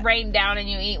pop it rain down and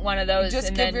you eat one of those, just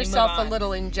and give then yourself you a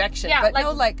little injection. Yeah,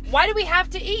 but why do we have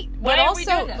to eat? Why but are we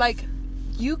doing also, this? like,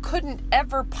 you couldn't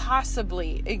ever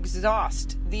possibly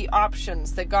exhaust the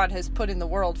options that God has put in the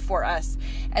world for us.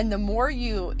 And the more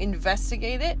you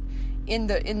investigate it in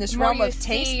this realm of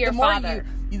taste,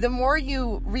 the more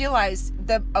you realize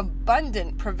the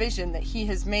abundant provision that he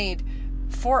has made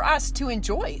for us to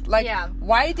enjoy. Like,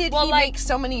 why did he make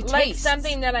so many tastes? Like,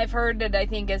 something that I've heard that I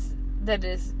think is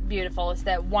beautiful is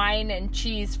that wine and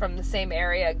cheese from the same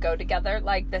area go together.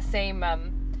 Like, the same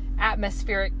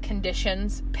atmospheric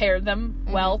conditions pair them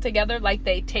well together. Like,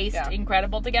 they taste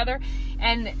incredible together.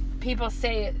 And people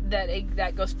say that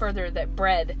that goes further, that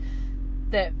bread,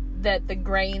 that the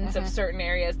grains of certain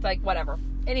areas, like, whatever.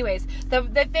 Anyways,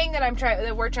 the thing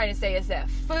that we're trying to say is that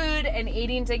food and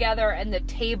eating together and the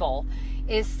table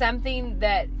is something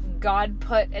that God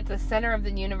put at the center of the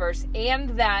universe,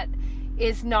 and that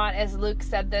is not, as Luke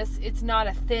said this, it's not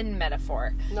a thin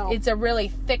metaphor. No. It's a really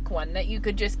thick one that you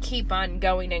could just keep on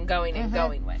going and going and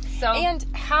going with. So, and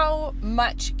how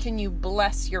much can you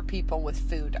bless your people with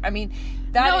food? I mean,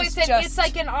 it's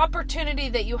like an opportunity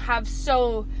that you have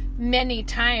so many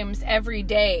times every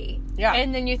day. Yeah.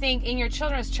 And then you think, in your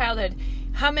children's childhood,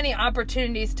 how many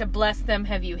opportunities to bless them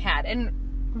have you had? And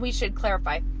we should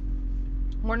clarify,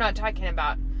 we're not talking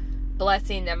about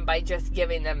blessing them by just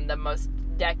giving them the most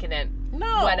decadent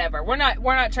whatever. We're not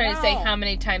trying to say how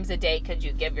many times a day could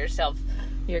you give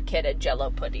your kid a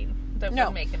Jell-O pudding that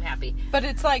would make them happy. But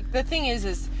it's like, the thing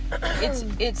is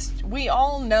it's we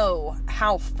all know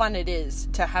how fun it is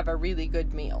to have a really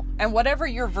good meal. And whatever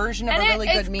your version of a really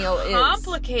good meal is. It's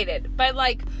complicated, but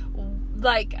like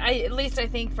at least I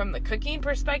think from the cooking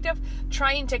perspective,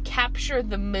 trying to capture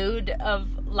the mood of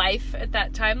life at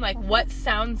that time, like what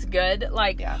sounds good,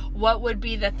 like what would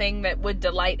be the thing that would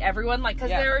delight everyone, like,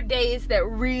 because there are days that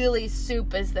really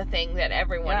soup is the thing that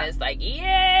everyone is like,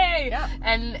 yay,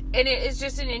 and it is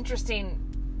just an interesting,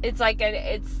 it's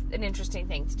an interesting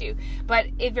thing to do. But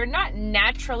if you're not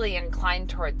naturally inclined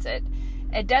towards it,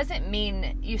 it doesn't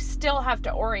mean you still have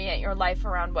to orient your life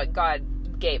around what God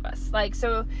gave us. Like,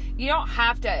 so you don't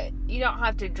have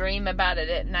to dream about it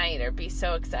at night or be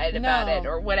so excited about it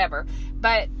or whatever.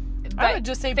 But I would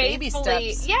just say baby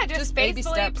steps. Yeah, just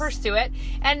faithfully pursue it.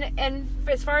 And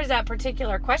as far as that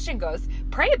particular question goes,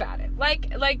 pray about it.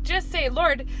 Like just say,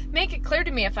 Lord, make it clear to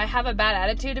me if I have a bad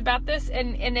attitude about this,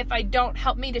 and if I don't,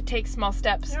 help me to take small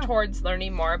steps towards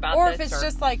learning more about this. Or if it's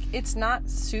just like, it's not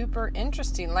super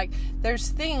interesting. Like, there's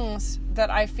things that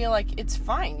I feel like it's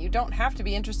fine. You don't have to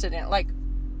be interested in it. Like,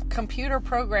 computer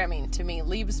programming to me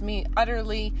leaves me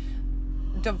utterly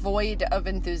devoid of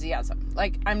enthusiasm.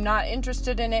 Like, I'm not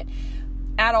interested in it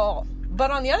at all.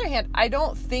 But on the other hand, I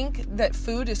don't think that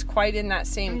food is quite in that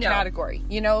same category.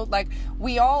 You know, like,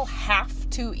 we all have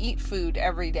to eat food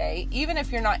every day, even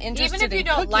if you're not interested in cooking it. Even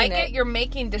if you don't like it, you're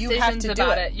making decisions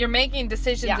about it. You're making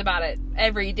decisions about it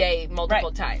every day,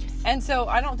 multiple times. And so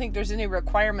I don't think there's any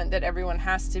requirement that everyone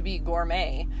has to be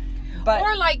gourmet. But,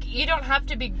 or, like, you don't have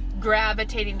to be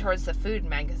gravitating towards the food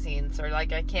magazines, or,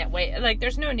 like, I can't wait. Like,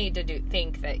 there's no need to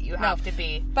think that you have to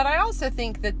be. But I also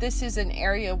think that this is an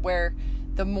area where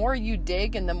the more you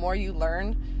dig and the more you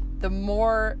learn, the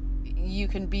more you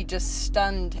can be just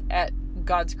stunned at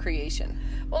God's creation.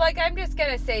 Well, like, I'm just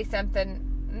going to say something.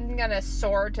 I'm going to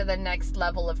soar to the next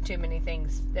level of too many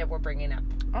things that we're bringing up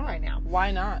right now.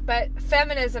 Why not? But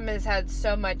feminism has had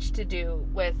so much to do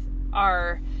with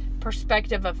our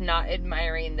perspective of not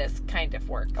admiring this kind of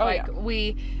work.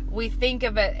 We think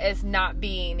of it as not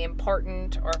being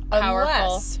important or powerful,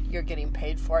 unless you're getting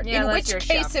paid for it. In which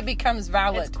case it becomes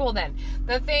valid. It's cool then.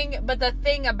 The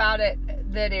thing about it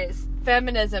that is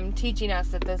feminism teaching us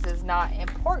that this is not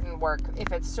important work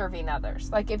if it's serving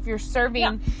others. Like if you're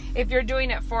serving, if you're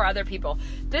doing it for other people.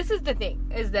 This is the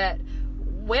thing, is that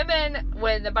women,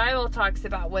 when the Bible talks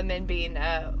about women being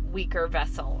a weaker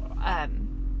vessel,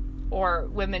 or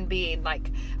women being like,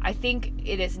 I think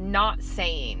it is not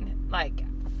saying, like,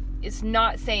 it's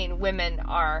not saying women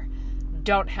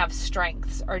don't have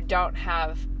strengths or don't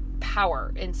have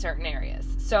power in certain areas.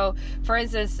 So, for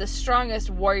instance, the strongest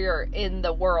warrior in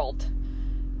the world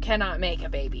cannot make a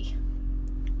baby.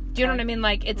 Do you know what I mean?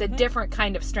 Like, it's a different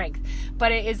kind of strength.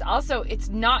 But it is also, it's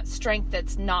not strength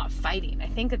that's not fighting. I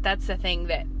think that's the thing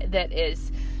that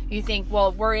is, you think,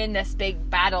 well, we're in this big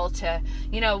battle to,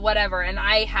 whatever, and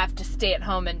I have to stay at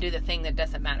home and do the thing that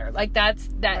doesn't matter. Like, that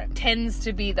tends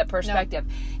to be the perspective.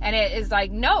 No. And it is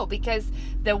like, no, because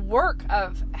the work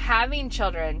of having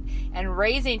children and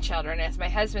raising children, as my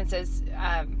husband says,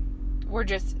 we're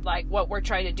just like, what we're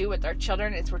trying to do with our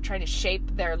children is we're trying to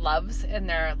shape their loves and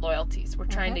their loyalties. We're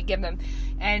trying to give them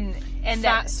and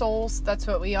fat souls. That's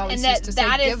what we always used to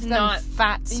say. Give them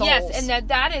fat souls. Yes, and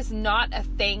that is not a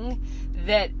thing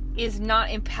that is not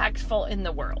impactful in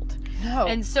the world. No.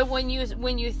 And so when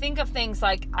you think of things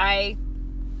like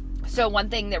so one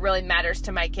thing that really matters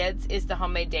to my kids is the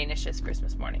homemade Danishes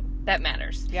Christmas morning. That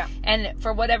matters. Yeah. And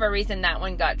for whatever reason, that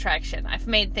one got traction. I've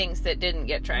made things that didn't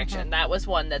get traction. That was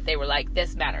one that they were like,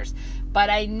 this matters.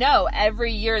 But I know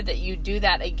every year that you do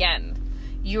that again,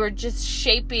 you are just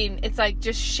shaping, it's like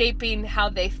just shaping how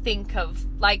they think of,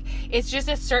 like, it's just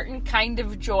a certain kind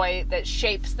of joy that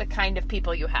shapes the kind of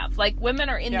people you have. Like, women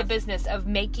are in the business of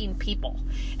making people.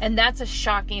 And that's a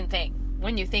shocking thing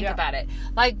when you think about it.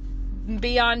 Like,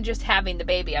 beyond just having the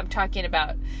baby, I'm talking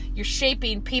about you're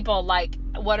shaping people. Like,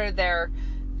 what are their,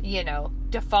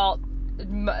 default,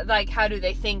 like, how do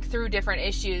they think through different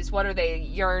issues? What do they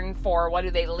yearn for? What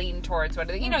do they lean towards? What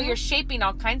do they, you're shaping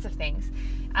all kinds of things.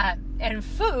 And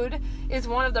food is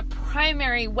one of the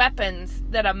primary weapons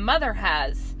that a mother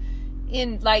has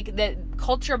in, like, the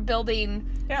culture building,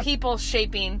 people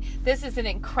shaping. This is an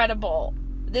incredible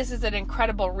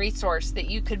resource that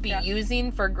you could be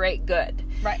using for great good.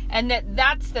 Right. And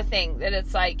that's the thing, that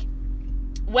it's like,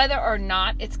 whether or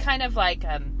not, it's kind of like,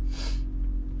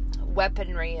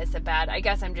 weaponry is I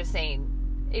guess I'm just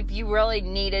saying, if you really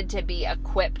needed to be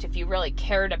equipped, if you really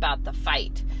cared about the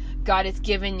fight, God has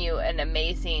given you an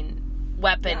amazing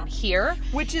weapon here.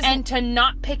 Which is, and to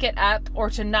not pick it up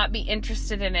or to not be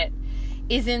interested in it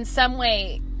is in some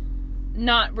way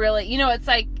not really, it's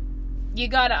like, you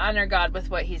got to honor God with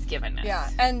what he's given us. Yeah,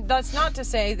 and that's not to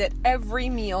say that every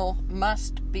meal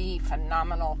must be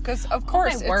phenomenal. Because, of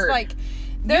course, it's like,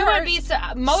 there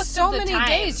are so many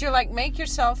days you're like, make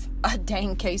yourself a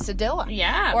dang quesadilla.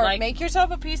 Yeah. Or make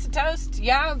yourself a piece of toast.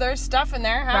 Yeah, there's stuff in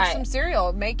there. Have some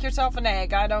cereal. Make yourself an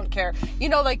egg. I don't care.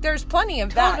 There's plenty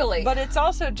of that. Totally. But it's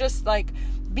also just like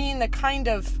being the kind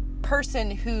of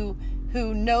person who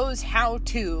knows how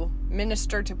to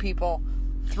minister to people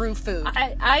through food.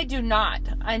 I do not.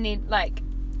 I need, like,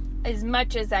 as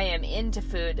much as I am into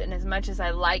food and as much as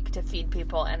I like to feed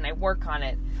people and I work on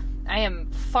it, I am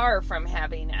far from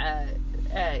having a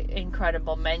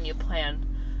incredible menu plan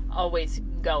always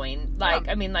going. Like,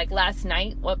 I mean, like last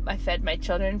night, what I fed my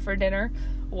children for dinner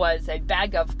was a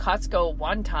bag of Costco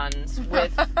wontons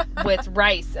with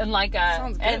rice and like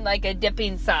a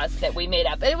dipping sauce that we made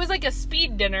up. It was like a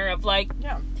speed dinner of like,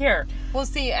 here. Well,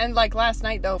 see, and like last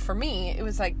night though, for me, it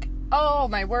was like, oh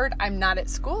my word, I'm not at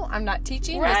school. I'm not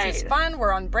teaching. Right. This is fun.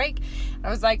 We're on break. I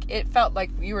was like, it felt like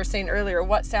you were saying earlier,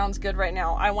 what sounds good right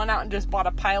now? I went out and just bought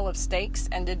a pile of steaks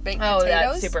and did baked potatoes. Oh,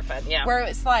 that's super fun. Yeah. Where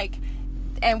it's like,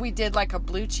 and we did like a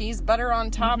blue cheese butter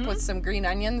on top with some green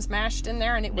onions mashed in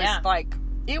there. And it was like,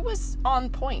 it was on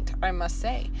point, I must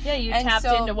say. Yeah, you tapped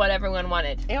into what everyone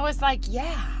wanted. It was like,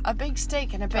 a big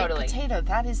steak and a baked potato.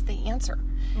 That is the answer.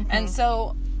 And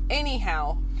so,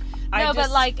 anyhow, I'm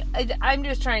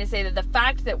just trying to say that the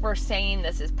fact that we're saying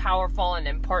this is powerful and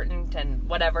important and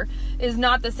whatever is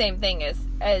not the same thing as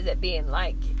it being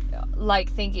like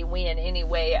thinking we in any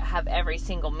way have every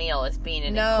single meal as being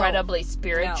an incredibly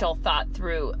spiritual thought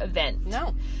through event.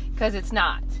 No. Because it's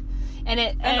not. And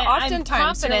oftentimes I'm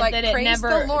confident you're like, that it praise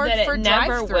never, the Lord that for it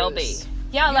never drive-thrus. will be.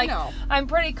 Yeah, I'm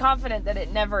pretty confident that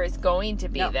it never is going to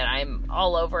be that I'm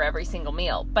all over every single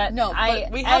meal. But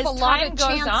we have a lot of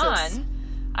chances. Goes on,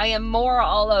 I am more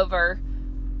all over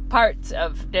parts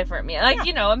of different meals.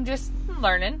 Like, I'm just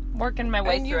learning, working my way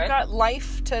through it. And you've got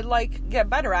life to, like,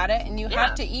 get better at it, and you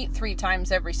have to eat 3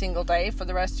 times every single day for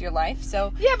the rest of your life,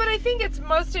 so... Yeah, but I think it's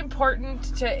most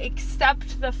important to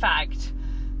accept the fact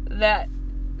that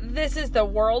this is the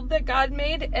world that God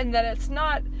made, and that it's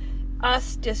not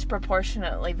us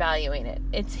disproportionately valuing it.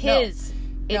 It's his.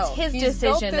 It's his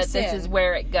decision that this is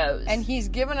where it goes. And he's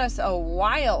given us a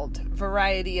wild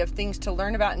variety of things to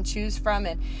learn about and choose from.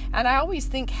 And I always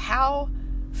think how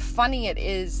funny it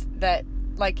is that,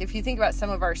 like, if you think about some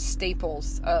of our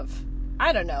staples of,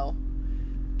 I don't know,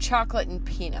 chocolate and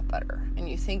peanut butter, and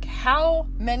you think how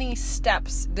many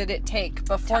steps did it take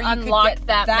before you unlock could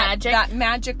get that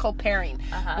magical pairing,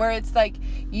 where it's like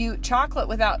chocolate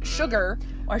without sugar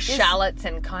or shallots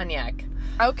and cognac.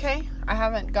 Okay, I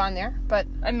haven't gone there, but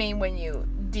I mean, when you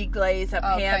deglaze a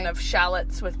pan of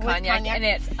shallots with cognac, and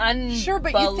it's unbelievable. Sure,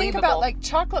 but you think about, like,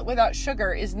 chocolate without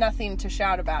sugar is nothing to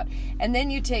shout about, and then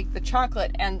you take the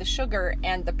chocolate and the sugar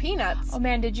and the peanuts. Oh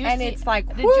man, did you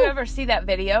ever see that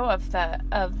video of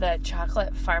the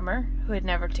chocolate farmer who had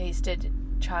never tasted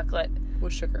chocolate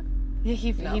with sugar?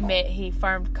 He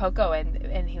farmed cocoa,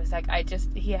 and he was like, I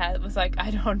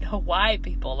don't know why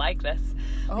people like this.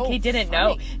 Oh, he didn't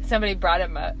know. Somebody brought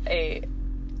him a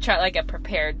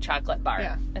prepared chocolate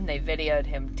bar, and they videoed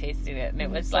him tasting it, and it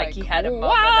was like he had a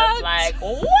moment of like,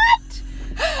 what?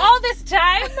 All this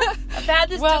time I've had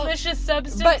this delicious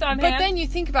substance on hand. But then you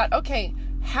think about, okay,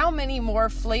 how many more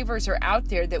flavors are out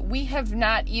there that we have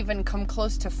not even come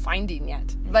close to finding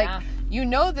yet? Like, you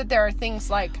know that there are things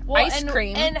like ice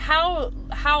cream. And how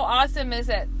awesome is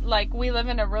it? Like, we live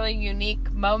in a really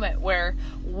unique moment where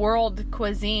world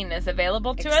cuisine is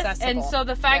available to us. And so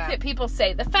the fact that people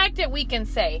say, the fact that we can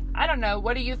say, I don't know,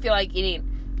 what do you feel like eating?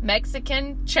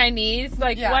 Mexican, Chinese,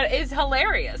 what is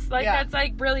hilarious. Like, that's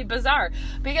like really bizarre.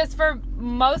 Because for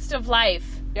most of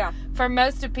life, for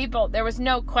most of people, there was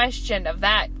no question of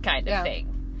that kind of thing.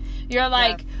 You're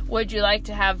like, would you like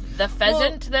to have the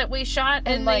pheasant that we shot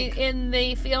in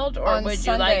the field, or would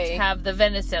you like to have the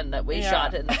venison that we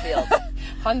shot in the field?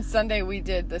 On Sunday, we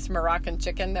did this Moroccan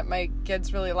chicken that my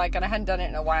kids really like, and I hadn't done it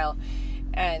in a while.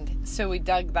 And so we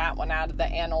dug that one out of the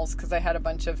annals because I had a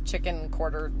bunch of chicken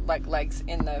quarter legs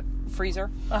in the freezer.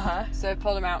 So I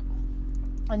pulled them out.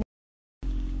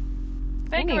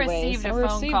 Anyways, I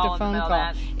received a phone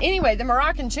call. Anyway, the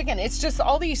Moroccan chicken, it's just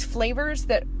all these flavors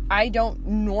that I don't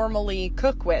normally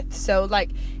cook with. So, like,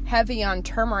 heavy on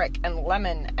turmeric and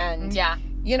lemon and,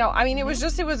 you know, I mean, it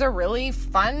was a really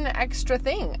fun extra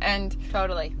thing. And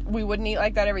totally, we wouldn't eat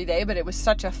like that every day, but it was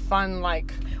such a fun,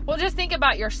 like... Well, just think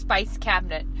about your spice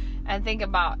cabinet and think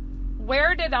about,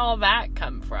 where did all that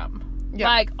come from?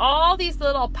 Like, all these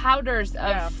little powders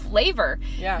of flavor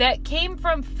that came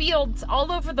from fields all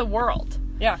over the world.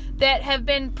 That have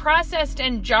been processed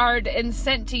and jarred and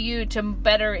sent to you to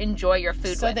better enjoy your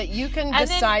food so that you can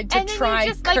decide to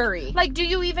try curry. Like, do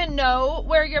you even know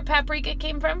where your paprika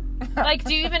came from? Like,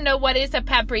 do you even know what is a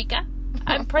paprika?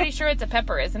 I'm pretty sure it's a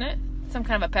pepper, isn't it? Some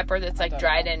kind of a pepper that's like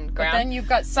dried and ground. But then you've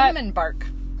got cinnamon bark.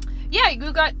 Yeah,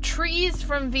 you got trees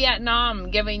from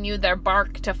Vietnam giving you their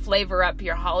bark to flavor up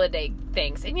your holiday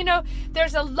things. And, you know,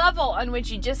 there's a level on which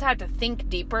you just have to think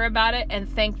deeper about it and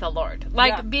thank the Lord.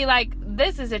 Like, be like,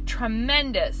 this is a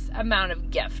tremendous amount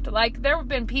of gift. Like, there have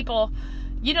been people,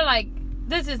 you know, like,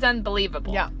 this is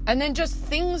unbelievable. Yeah. And then just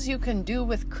things you can do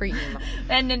with cream.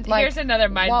 And then here's another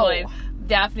mind-blowing.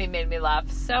 Daphne made me laugh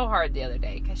so hard the other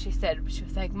day because she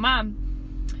was like, Mom,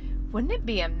 wouldn't it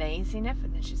be amazing if...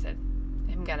 And then she said...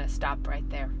 I'm gonna stop right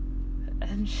there.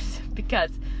 And she said, because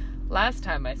last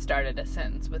time I started a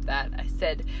sentence with that, I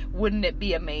said, wouldn't it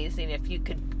be amazing if you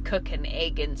could cook an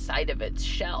egg inside of its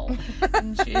shell?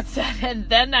 And she said, and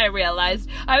then I realized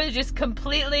I was just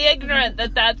completely ignorant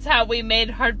that that's how we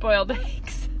made hard-boiled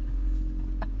eggs.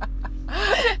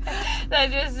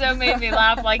 That just so made me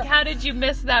laugh. Like, how did you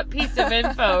miss that piece of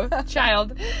info,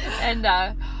 child? And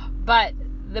but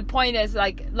the point is,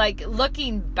 like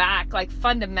looking back, like,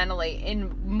 fundamentally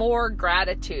in more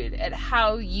gratitude at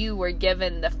how you were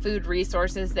given the food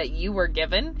resources that you were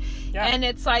given. And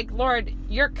it's like, Lord,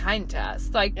 you're kind to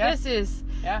us. Like, this is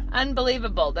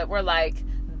unbelievable that we're like,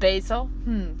 basil?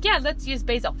 Yeah, let's use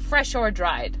basil. Fresh or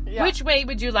dried? Which way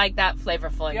would you like that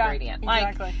flavorful ingredient?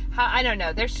 Exactly. Like, I don't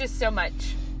know. There's just so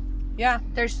much.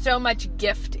 There's so much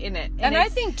gift in it. And I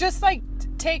think just, like,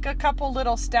 take a couple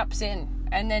little steps in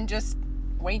and then just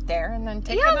wait there and then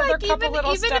take another couple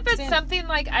little steps in. Even if it's something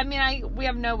like, I mean, we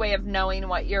have no way of knowing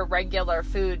what your regular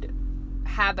food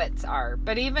habits are,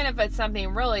 but even if it's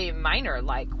something really minor,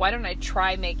 like, why don't I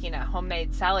try making a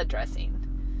homemade salad dressing?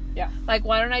 Like,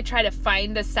 why don't I try to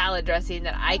find a salad dressing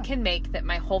that I can make that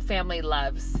my whole family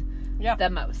loves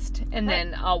the most, and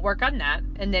then I'll work on that,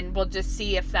 and then we'll just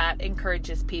see if that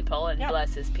encourages people and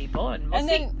blesses people, and we'll see.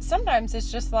 Then sometimes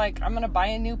it's just like, I'm gonna buy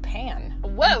a new pan.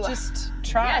 Whoa, just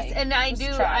try. Yes, and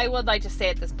I would like to say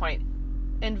at this point,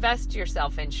 invest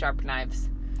yourself in sharp knives.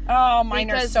 Oh, mine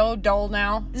are Because so dull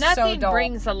now. Nothing so dull.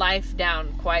 brings a life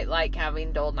down quite like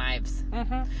having dull knives.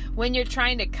 Mm-hmm. When you're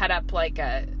trying to cut up like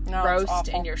a roast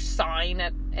and you're sawing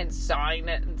it and sawing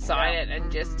it and sawing it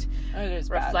and just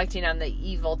reflecting on the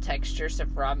evil textures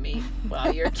of raw meat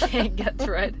while you can't get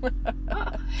through it.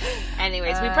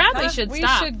 Anyways, we probably should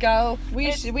stop. We should go.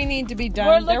 We need to be done.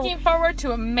 We're looking forward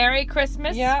to a Merry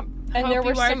Christmas. Yep. And Hope there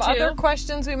were some too. other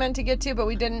questions we meant to get to, but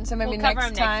we didn't, so maybe We'll cover next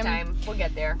them time. next time. We'll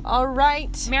get there. All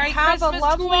right. Merry Have Christmas a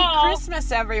lovely to all. Christmas,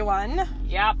 everyone.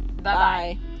 Yep.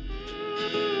 Bye-bye.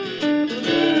 Bye.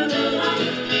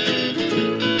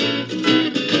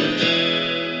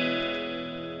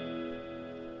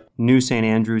 New St.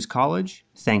 Andrews College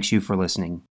thanks you for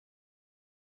listening.